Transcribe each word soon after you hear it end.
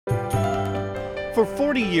For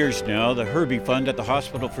 40 years now, the Herbie Fund at the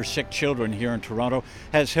Hospital for Sick Children here in Toronto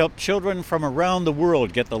has helped children from around the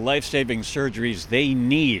world get the life-saving surgeries they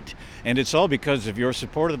need. And it's all because of your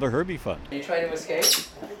support of the Herbie Fund. Are you trying to escape?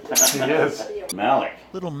 Yes. Malik.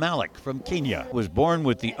 Little Malik from Kenya was born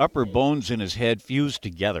with the upper bones in his head fused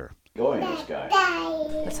together. Going, this guy.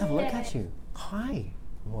 Let's have a look at you. Hi.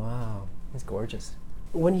 Wow, he's gorgeous.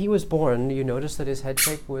 When he was born, you noticed that his head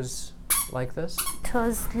shape was like this? It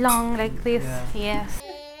was long like this, yes.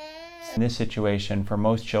 In this situation, for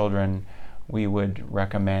most children, we would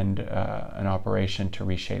recommend an operation to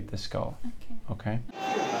reshape the skull. Okay?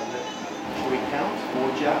 Shall we count?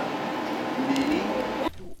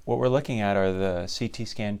 What we're looking at are the CT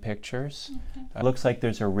scan pictures. It looks like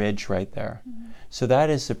there's a ridge right there. So that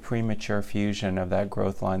is the premature fusion of that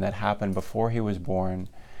growth line that happened before he was born.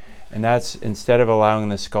 And that's, instead of allowing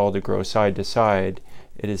the skull to grow side to side,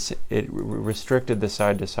 it restricted the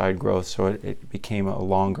side-to-side growth, so it became a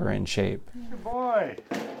longer in shape. Good boy.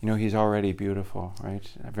 You know, he's already beautiful, right?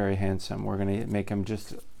 Very handsome. We're going to make him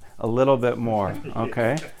just a little bit more,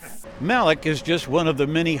 okay? Malik is just one of the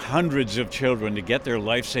many hundreds of children to get their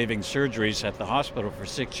life-saving surgeries at the Hospital for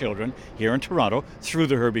Sick Children here in Toronto through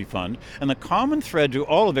the Herbie Fund. And the common thread to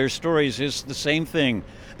all of their stories is the same thing.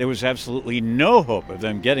 There was absolutely no hope of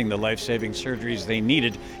them getting the life-saving surgeries they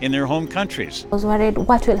needed in their home countries. I was worried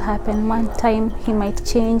what will happen. One time he might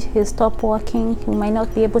change, he'll stop walking, he might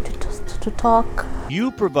not be able to talk.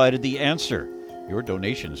 You provided the answer. Your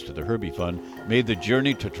donations to the Herbie Fund made the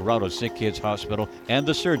journey to Toronto SickKids Hospital and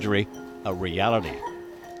the surgery a reality.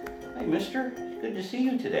 Hey, mister. Good to see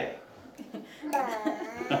you today.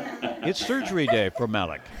 It's surgery day for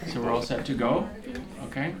Malik. So we're all set to go?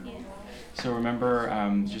 Okay? So remember,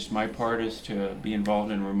 just my part is to be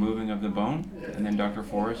involved in removing of the bone, and then Dr.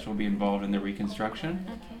 Forrest will be involved in the reconstruction.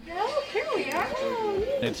 Oh, here we are.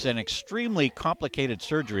 It's an extremely complicated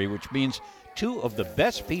surgery, which means two of the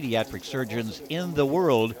best pediatric surgeons in the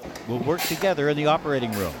world will work together in the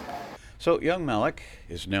operating room. So young Malik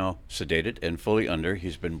is now sedated and fully under.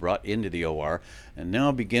 He's been brought into the OR and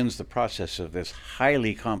now begins the process of this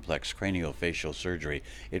highly complex craniofacial surgery.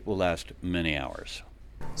 It will last many hours.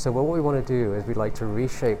 So what we want to do is we'd like to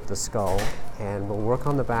reshape the skull, and we'll work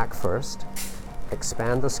on the back first,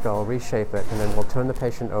 expand the skull, reshape it, and then we'll turn the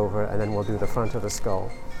patient over, and then we'll do the front of the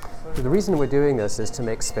skull. The reason we're doing this is to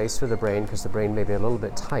make space for the brain, because the brain may be a little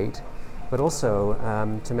bit tight, but also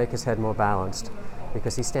to make his head more balanced,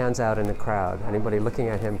 because he stands out in the crowd. Anybody looking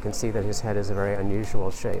at him can see that his head is a very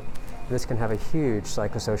unusual shape. This can have a huge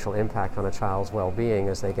psychosocial impact on a child's well-being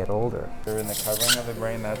as they get older. In the covering of the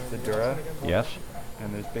brain, that's the dura. Yes.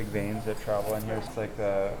 And there's big veins that travel in here. It's like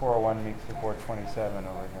the 401 meets the 427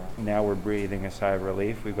 over here. Now we're breathing a sigh of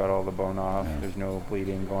relief. We've got all the bone off. There's no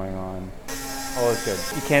bleeding going on. All is good.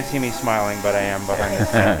 You can't see me smiling, but I am behind the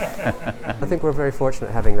stand. I think we're very fortunate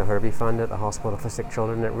having the Herbie Fund at the Hospital for Sick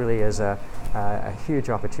Children. It really is a huge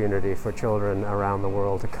opportunity for children around the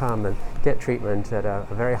world to come and get treatment at a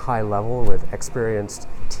very high level with experienced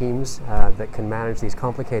teams that can manage these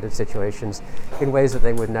complicated situations in ways that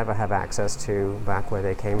they would never have access to back where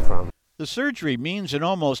they came from. The surgery means an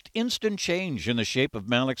almost instant change in the shape of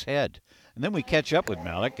Malik's head. And then we catch up with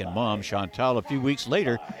Malik and Mom Chantal a few weeks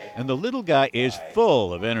later, and the little guy is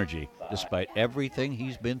full of energy despite everything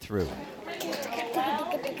he's been through.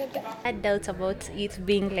 I had doubts about it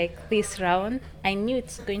being like this round. I knew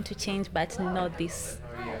it's going to change, but not this.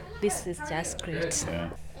 This is just great.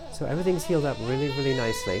 Yeah. So everything's healed up really, really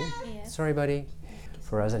nicely. Yeah. Sorry, buddy.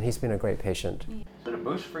 For us, and he's been a great patient. Is it a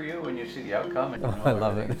boost for you when you see the outcome and you know I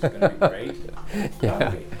love it. everything's going to be great?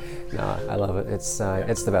 Yeah. No, I love it. It's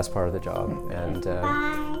the best part of the job, and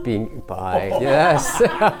being bye. Yes.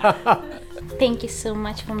 Thank you so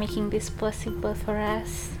much for making this possible for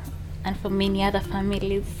us and for many other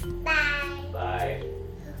families. Bye.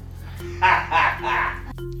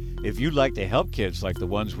 If you'd like to help kids like the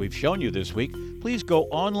ones we've shown you this week, please go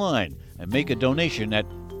online and make a donation at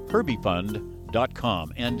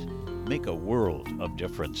herbiefund.com and make a world of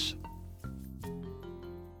difference.